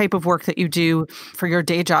the type of work that you do for your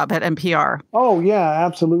day job at NPR. Oh, yeah,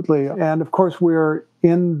 absolutely. And of course, we're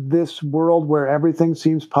in this world where everything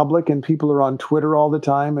seems public and people are on Twitter all the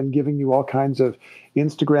time and giving you all kinds of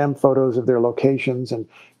Instagram photos of their locations and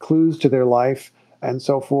clues to their life and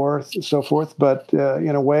so forth. But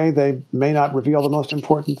in a way, they may not reveal the most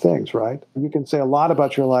important things, right? You can say a lot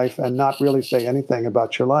about your life and not really say anything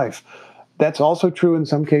about your life. That's also true in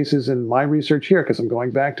some cases in my research here, because I'm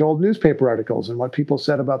going back to old newspaper articles and what people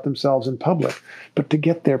said about themselves in public. But to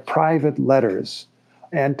get their private letters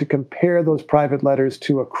and to compare those private letters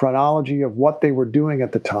to a chronology of what they were doing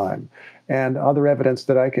at the time and other evidence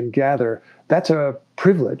that I can gather, that's a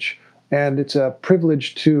privilege. And it's a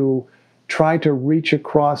privilege to try to reach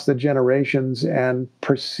across the generations and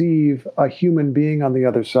perceive a human being on the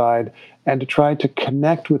other side and to try to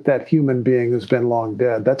connect with that human being who's been long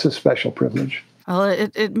dead. That's a special privilege. Well,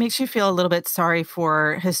 it makes you feel a little bit sorry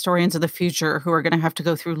for historians of the future who are going to have to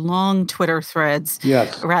go through long Twitter threads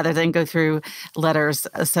rather than go through letters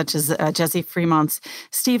such as Jessie Fremont's.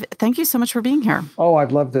 Steve, thank you so much for being here. Oh,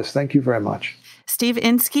 I've loved this. Thank you very much. Steve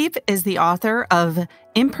Inskeep is the author of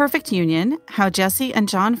Imperfect Union, How Jessie and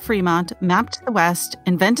John Fremont Mapped the West,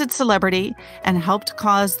 Invented Celebrity, and Helped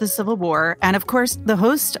Cause the Civil War, and of course, the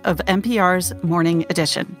host of NPR's Morning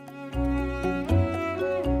Edition.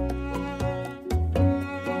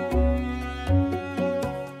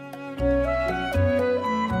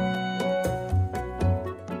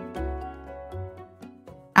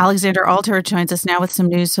 Alexandra Alter joins us now with some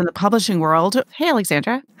news from the publishing world. Hey,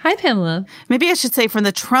 Alexandra. Hi, Pamela. Maybe I should say from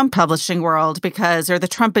the Trump publishing world or the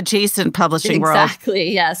Trump-adjacent publishing world.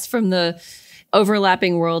 Exactly, yes. From the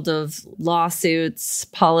overlapping world of lawsuits,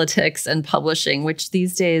 politics, and publishing, which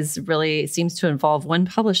these days really seems to involve one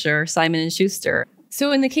publisher, Simon & Schuster.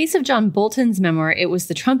 So in the case of John Bolton's memoir, it was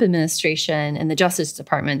the Trump administration and the Justice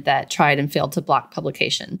Department that tried and failed to block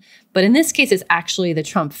publication. But in this case, it's actually the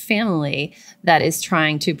Trump family that is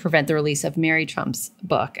trying to prevent the release of Mary Trump's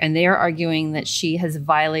book. And they are arguing that she has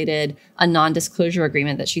violated a non-disclosure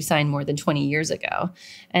agreement that she signed more than 20 years ago.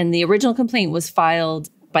 And the original complaint was filed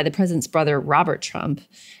by the president's brother, Robert Trump.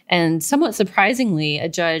 And somewhat surprisingly, a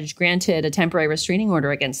judge granted a temporary restraining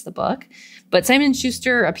order against the book. But Simon &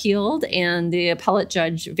 Schuster appealed, and the appellate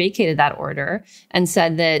judge vacated that order and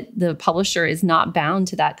said that the publisher is not bound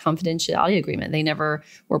to that confidentiality agreement. They never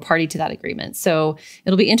were party to that agreement. So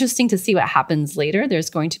it'll be interesting to see what happens later. There's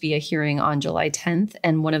going to be a hearing on July 10th.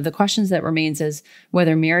 And one of the questions that remains is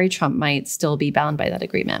whether Mary Trump might still be bound by that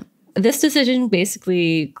agreement. This decision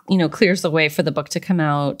basically, clears the way for the book to come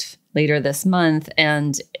out later this month.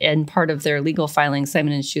 And in part of their legal filing,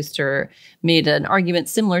 Simon & Schuster made an argument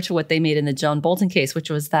similar to what they made in the John Bolton case, which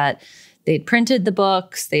was that they'd printed the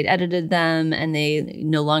books, they'd edited them, and they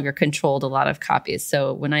no longer controlled a lot of copies.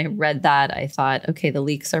 So when I read that, I thought, okay, the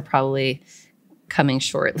leaks are probably coming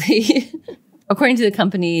shortly. According to the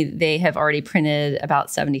company, they have already printed about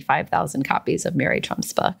 75,000 copies of Mary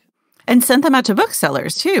Trump's book. And sent them out to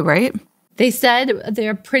booksellers too, right? They said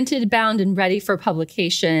they're printed, bound, and ready for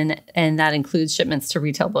publication, and that includes shipments to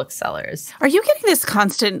retail booksellers. Are you getting this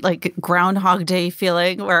constant Groundhog Day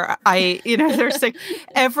feeling where there's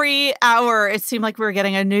every hour it seemed like we were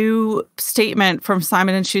getting a new statement from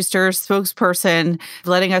Simon & Schuster's spokesperson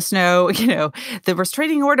letting us know, the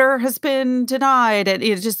restraining order has been denied, and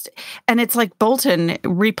it's like Bolton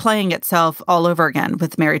replaying itself all over again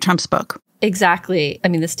with Mary Trump's book. Exactly. I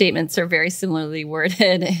mean, the statements are very similarly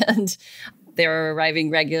worded and they're arriving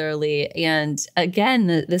regularly. And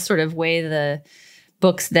again, the sort of way the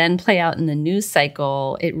books then play out in the news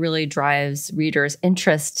cycle, it really drives readers'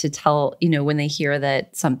 interest to tell, when they hear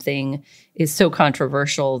that something is so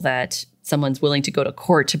controversial that someone's willing to go to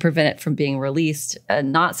court to prevent it from being released.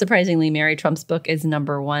 Not surprisingly, Mary Trump's book is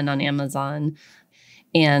 #1 on Amazon.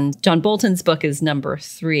 And John Bolton's book is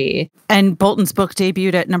 #3. And Bolton's book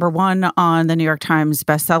debuted at #1 on the New York Times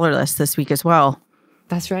bestseller list this week as well.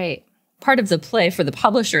 That's right. Part of the play for the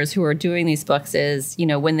publishers who are doing these books is,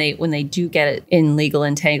 when they do get it in legal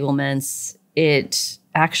entanglements, it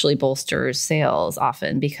actually bolsters sales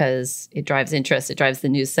often because it drives interest. It drives the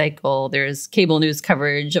news cycle. There's cable news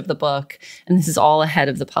coverage of the book, and this is all ahead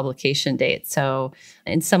of the publication date. So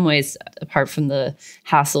in some ways, apart from the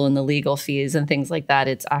hassle and the legal fees and things like that,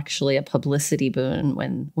 it's actually a publicity boon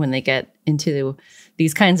when they get into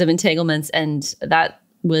these kinds of entanglements. And that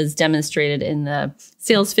was demonstrated in the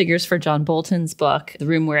sales figures for John Bolton's book, The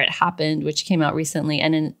Room Where It Happened, which came out recently.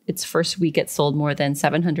 And in its first week, it sold more than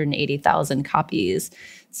 780,000 copies.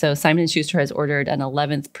 So Simon & Schuster has ordered an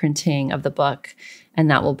 11th printing of the book,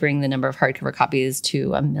 and that will bring the number of hardcover copies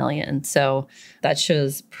to 1 million. So that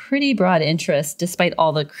shows pretty broad interest, despite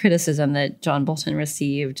all the criticism that John Bolton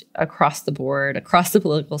received across the board, across the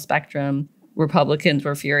political spectrum. Republicans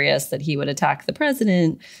were furious that he would attack the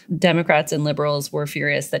president. Democrats and liberals were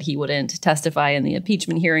furious that he wouldn't testify in the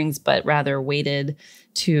impeachment hearings, but rather waited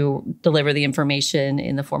to deliver the information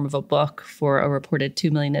in the form of a book for a reported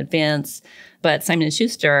 $2 million advance. But Simon &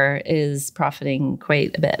 Schuster is profiting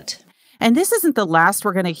quite a bit. And this isn't the last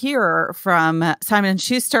we're going to hear from Simon &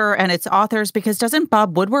 Schuster and its authors, because doesn't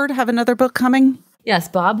Bob Woodward have another book coming? Yes,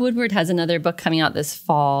 Bob Woodward has another book coming out this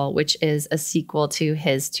fall, which is a sequel to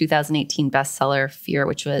his 2018 bestseller, Fear,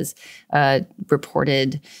 which was a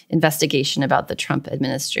reported investigation about the Trump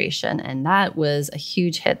administration. And that was a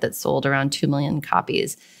huge hit that sold around 2 million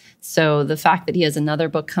copies. So the fact that he has another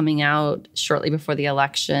book coming out shortly before the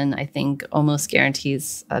election, I think almost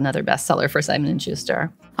guarantees another bestseller for Simon &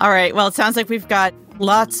 Schuster. All right. Well, it sounds like we've got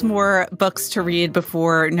lots more books to read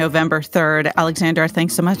before November 3rd. Alexandra,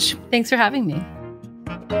 thanks so much. Thanks for having me.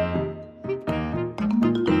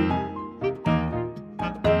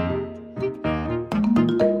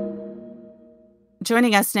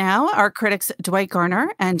 Joining us now are critics Dwight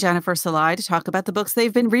Garner and Jennifer Salai to talk about the books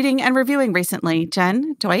they've been reading and reviewing recently.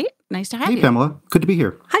 Jen, Dwight, nice to have you. Hey, Pamela. Good to be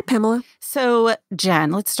here. Hi, Pamela. So,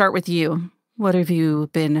 Jen, let's start with you. What have you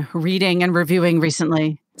been reading and reviewing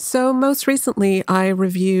recently? So most recently, I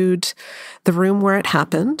reviewed The Room Where It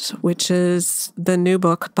Happened, which is the new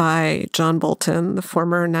book by John Bolton, the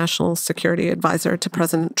former national security advisor to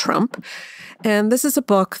President Trump. And this is a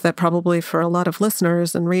book that probably for a lot of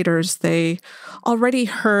listeners and readers, they already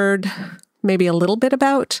heard maybe a little bit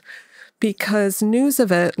about, because news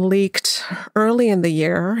of it leaked early in the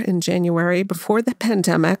year, in January, before the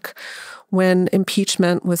pandemic, when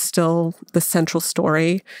impeachment was still the central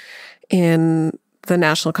story in the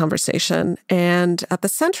national conversation. And at the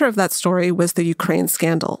center of that story was the Ukraine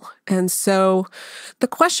scandal. And so the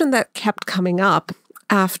question that kept coming up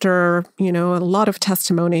after, a lot of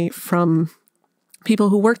testimony from people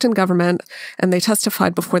who worked in government and they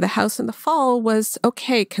testified before the House in the fall was,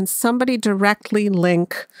 okay, can somebody directly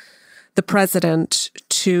link the president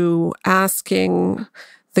to asking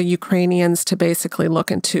the Ukrainians to basically look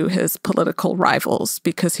into his political rivals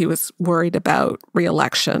because he was worried about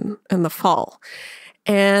re-election in the fall?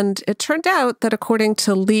 And it turned out that according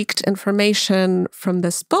to leaked information from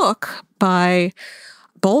this book by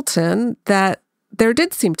Bolton, that there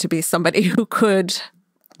did seem to be somebody who could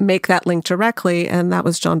make that link directly, and that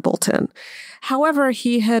was John Bolton. However,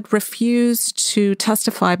 he had refused to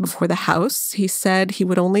testify before the House. He said he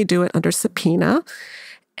would only do it under subpoena.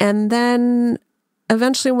 And then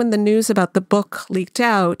eventually, when the news about the book leaked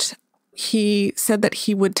out, he said that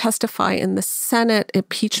he would testify in the Senate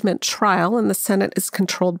impeachment trial, and the Senate is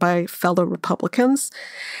controlled by fellow Republicans.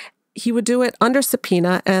 He would do it under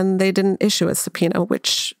subpoena, and they didn't issue a subpoena,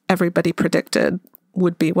 which everybody predicted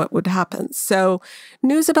would be what would happen. So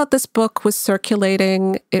news about this book was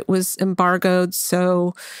circulating. It was embargoed.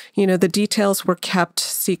 So, the details were kept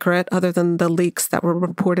secret other than the leaks that were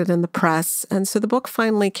reported in the press. And so the book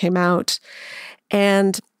finally came out.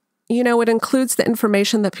 And it includes the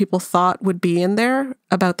information that people thought would be in there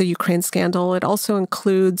about the Ukraine scandal. It also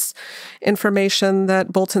includes information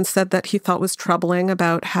that Bolton said that he thought was troubling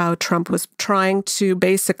about how Trump was trying to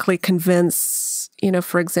basically convince,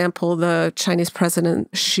 for example, the Chinese president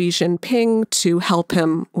Xi Jinping to help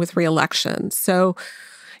him with re-election. So,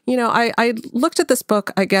 I looked at this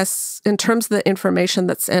book, I guess, in terms of the information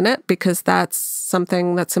that's in it, because that's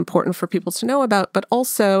something that's important for people to know about, but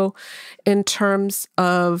also in terms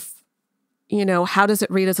of how does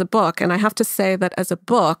it read as a book? And I have to say that as a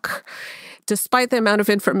book, despite the amount of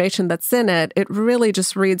information that's in it, it really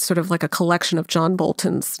just reads sort of like a collection of John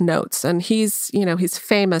Bolton's notes. And he's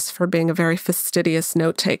famous for being a very fastidious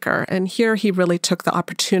note taker. And here he really took the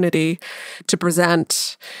opportunity to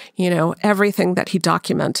present, everything that he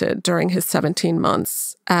documented during his 17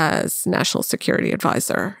 months as national security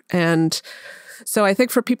advisor. And so I think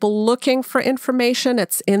for people looking for information,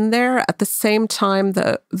 it's in there. At the same time,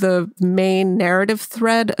 the main narrative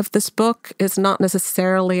thread of this book is not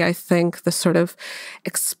necessarily, I think, the sort of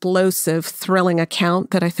explosive, thrilling account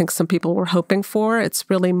that I think some people were hoping for. It's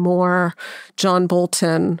really more John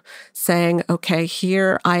Bolton saying, okay,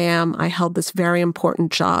 here I am. I held this very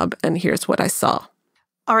important job, and here's what I saw.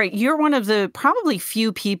 All right, you're one of the probably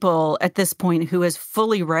few people at this point who has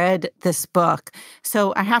fully read this book.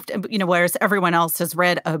 So I have to, whereas everyone else has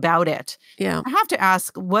read about it. Yeah. I have to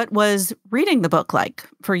ask, what was reading the book like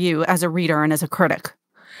for you as a reader and as a critic?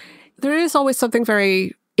 There is always something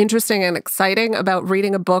very interesting and exciting about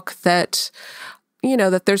reading a book that,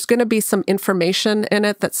 that there's going to be some information in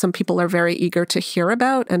it that some people are very eager to hear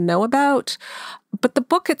about and know about. But the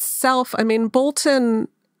book itself, Bolton,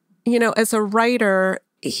 as a writer,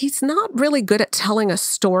 he's not really good at telling a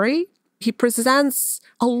story. He presents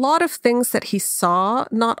a lot of things that he saw,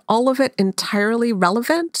 not all of it entirely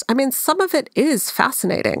relevant. Some of it is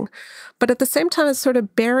fascinating, but at the same time, it's sort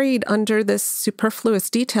of buried under this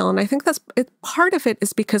superfluous detail. And I think part of it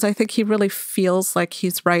is because I think he really feels like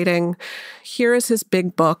he's writing, here is his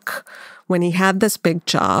big book when he had this big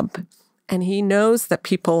job. And he knows that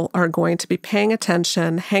people are going to be paying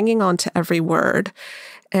attention, hanging on to every word.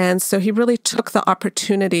 And so he really took the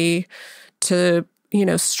opportunity to,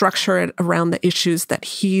 structure it around the issues that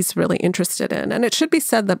he's really interested in. And it should be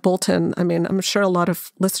said that Bolton, I'm sure a lot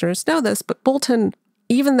of listeners know this, but Bolton,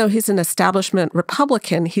 even though he's an establishment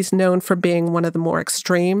Republican, he's known for being one of the more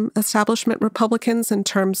extreme establishment Republicans in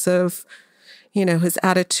terms of, his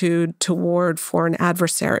attitude toward foreign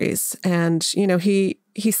adversaries. And,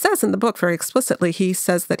 he says in the book very explicitly, he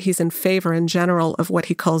says that he's in favor in general of what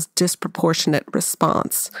he calls disproportionate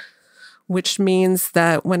response, which means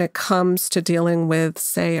that when it comes to dealing with,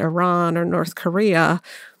 say, Iran or North Korea,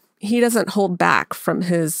 he doesn't hold back from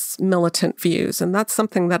his militant views. And that's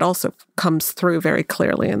something that also comes through very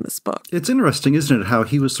clearly in this book. It's interesting, isn't it, how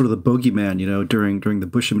he was sort of the bogeyman, during the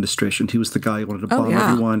Bush administration. He was the guy who wanted to bomb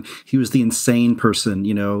everyone. He was the insane person,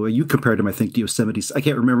 You compared him, I think, to Yosemite. I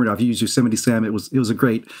can't remember now if you used Yosemite Sam. It was a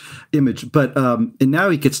great image. But and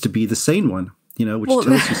now he gets to be the sane one, which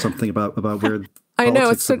tells you something about where I know,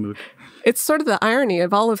 politics have moved. It's sort of the irony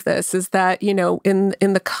of all of this is that, in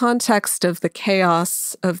the context of the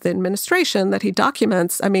chaos of the administration that he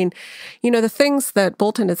documents, I mean, the things that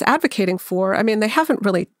Bolton is advocating for, I mean, they haven't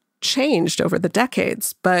really changed over the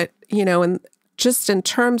decades, but, just in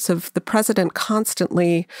terms of the president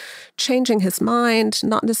constantly changing his mind,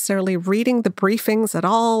 not necessarily reading the briefings at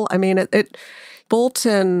all. I mean,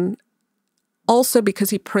 Bolton, also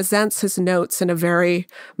because he presents his notes in a very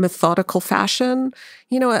methodical fashion,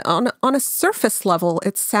 on a surface level,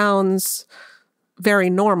 it sounds very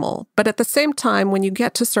normal. But at the same time, when you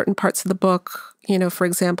get to certain parts of the book, for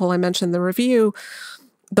example, I mentioned the review,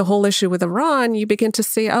 the whole issue with Iran, you begin to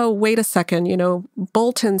see, oh, wait a second,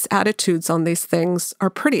 Bolton's attitudes on these things are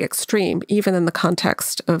pretty extreme, even in the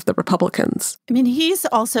context of the Republicans. I mean, he's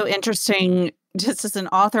also interesting just as an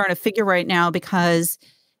author and a figure right now because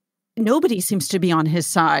nobody seems to be on his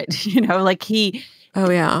side, Oh,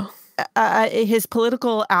 yeah. His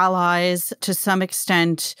political allies, to some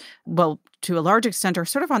extent, well, to a large extent, are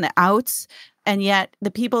sort of on the outs. And yet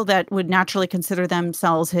the people that would naturally consider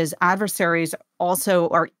themselves his adversaries also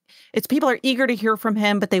people are eager to hear from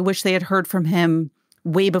him, but they wish they had heard from him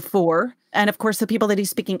way before. And of course, the people that he's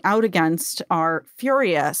speaking out against are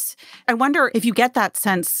furious. I wonder if you get that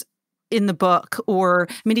sense in the book,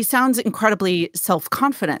 he sounds incredibly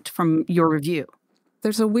self-confident from your review.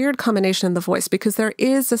 There's a weird combination in the voice because there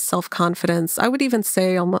is a self-confidence. I would even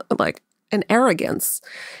say almost like an arrogance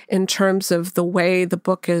in terms of the way the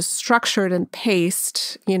book is structured and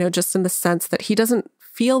paced, just in the sense that he doesn't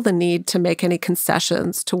feel the need to make any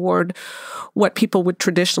concessions toward what people would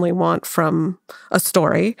traditionally want from a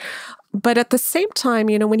story. But at the same time,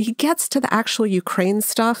 when he gets to the actual Ukraine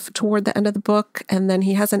stuff toward the end of the book, and then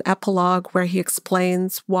he has an epilogue where he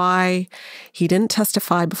explains why he didn't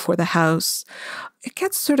testify before the House, it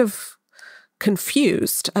gets sort of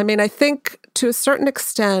confused. I mean, I think to a certain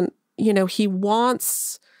extent, he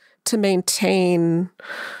wants to maintain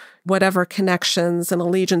whatever connections and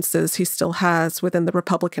allegiances he still has within the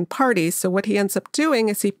Republican Party. So what he ends up doing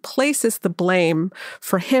is he places the blame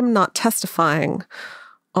for him not testifying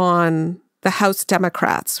on the House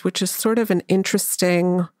Democrats, which is sort of an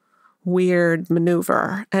interesting, weird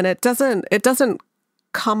maneuver. And it doesn't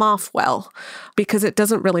come off well because it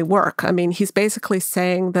doesn't really work. I mean, he's basically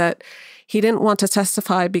saying that he didn't want to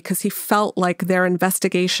testify because he felt like their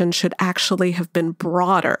investigation should actually have been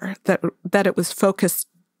broader, that it was focused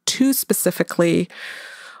too specifically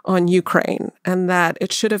on Ukraine, and that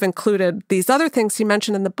it should have included these other things he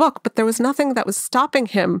mentioned in the book, but there was nothing that was stopping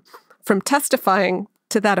him from testifying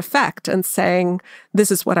to that effect and saying,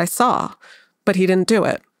 this is what I saw, but he didn't do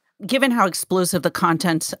it. Given how explosive the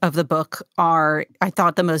contents of the book are, I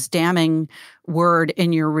thought the most damning word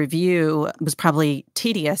in your review was probably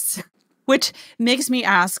tedious, which makes me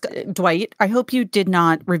ask, Dwight, I hope you did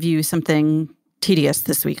not review something tedious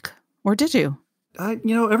this week, or did you?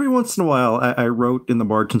 Every once in a while, I wrote in the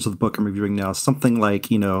margins of the book I'm reviewing now something like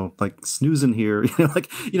snoozing here.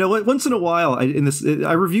 Once in a while,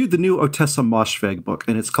 I reviewed the new Ottessa Moshfegh book,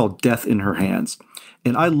 and it's called Death in Her Hands.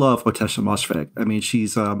 And I love Ottessa Moshfegh. I mean,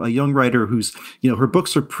 she's a young writer who's, her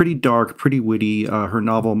books are pretty dark, pretty witty. Her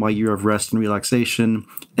novel, My Year of Rest and Relaxation,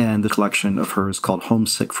 and the collection of hers called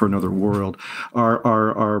Homesick for Another World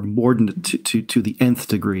are mordant to the nth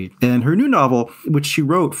degree. And her new novel, which she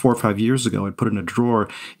wrote 4 or 5 years ago and put in a drawer,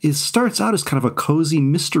 starts out as kind of a cozy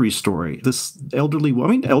mystery story. This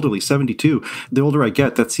elderly, 72, the older I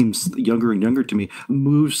get, that seems younger and younger to me,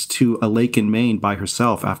 moves to a lake in Maine by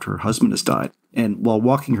herself after her husband has died. And while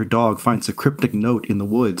walking her dog, finds a cryptic note in the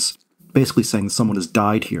woods, basically saying someone has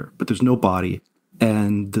died here, but there's no body.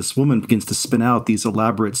 And this woman begins to spin out these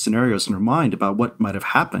elaborate scenarios in her mind about what might have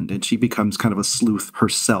happened, and she becomes kind of a sleuth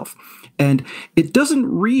herself. And it doesn't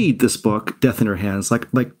read, this book, Death in Her Hands,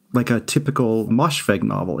 like a typical Moshfegh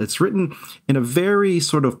novel. It's written in a very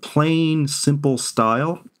sort of plain, simple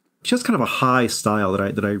style. She has kind of a high style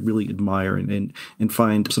that I really admire and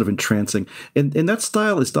find sort of entrancing. And that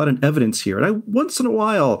style is not in evidence here. And once in a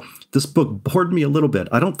while, this book bored me a little bit.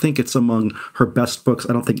 I don't think it's among her best books.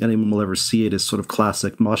 I don't think anyone will ever see it as sort of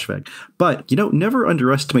classic Moshfegh. But, never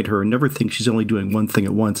underestimate her and never think she's only doing one thing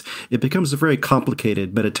at once. It becomes a very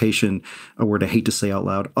complicated meditation, a word I hate to say out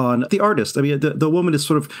loud, on the artist. I mean, the woman is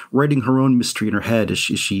sort of writing her own mystery in her head as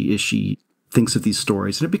she thinks of these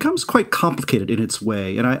stories, and it becomes quite complicated in its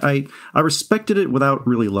way. And I respected it without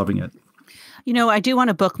really loving it. You know, I do want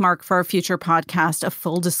to bookmark for our future podcast a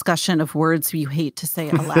full discussion of words you hate to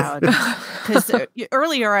say aloud. Because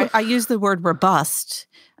earlier I used the word robust,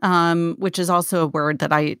 which is also a word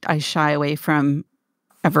that I shy away from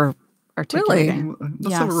ever articulating. Really?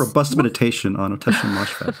 Let's have a robust meditation on Ottessa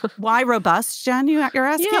Moshfegh. Why robust, Jen? You're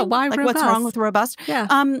asking? Yeah, why like robust? What's wrong with robust? Yeah.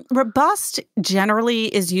 Robust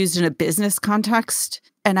generally is used in a business context,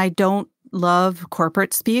 and I don't love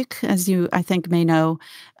corporate speak, as you, I think, may know.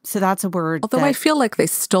 So that's a word. Although I feel like they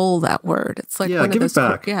stole that word. It's like one give of those it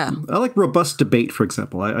back. Yeah. I like robust debate, for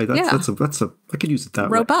example. I could use it that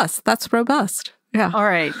way. Robust. That's robust. Yeah. All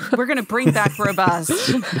right. We're going to bring back robust.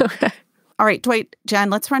 Okay. All right. Wait, Jen,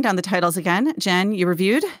 let's run down the titles again. Jen, you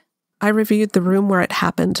reviewed? I reviewed The Room Where It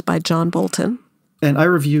Happened by John Bolton. And I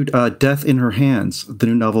reviewed Death in Her Hands, the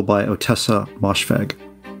new novel by Ottessa Moshfegh.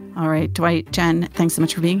 All right. Dwight, Jen, thanks so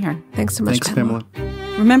much for being here. Thanks so much, Pamela.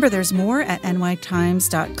 Remember, there's more at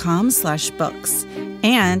nytimes.com/books.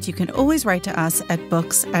 And you can always write to us at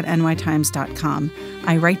books@nytimes.com.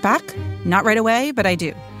 I write back, not right away, but I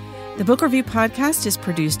do. The Book Review Podcast is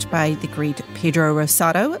produced by the great Pedro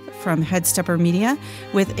Rosado from Headstepper Media,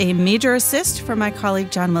 with a major assist from my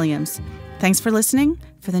colleague John Williams. Thanks for listening.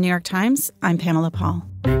 For the New York Times, I'm Pamela Paul.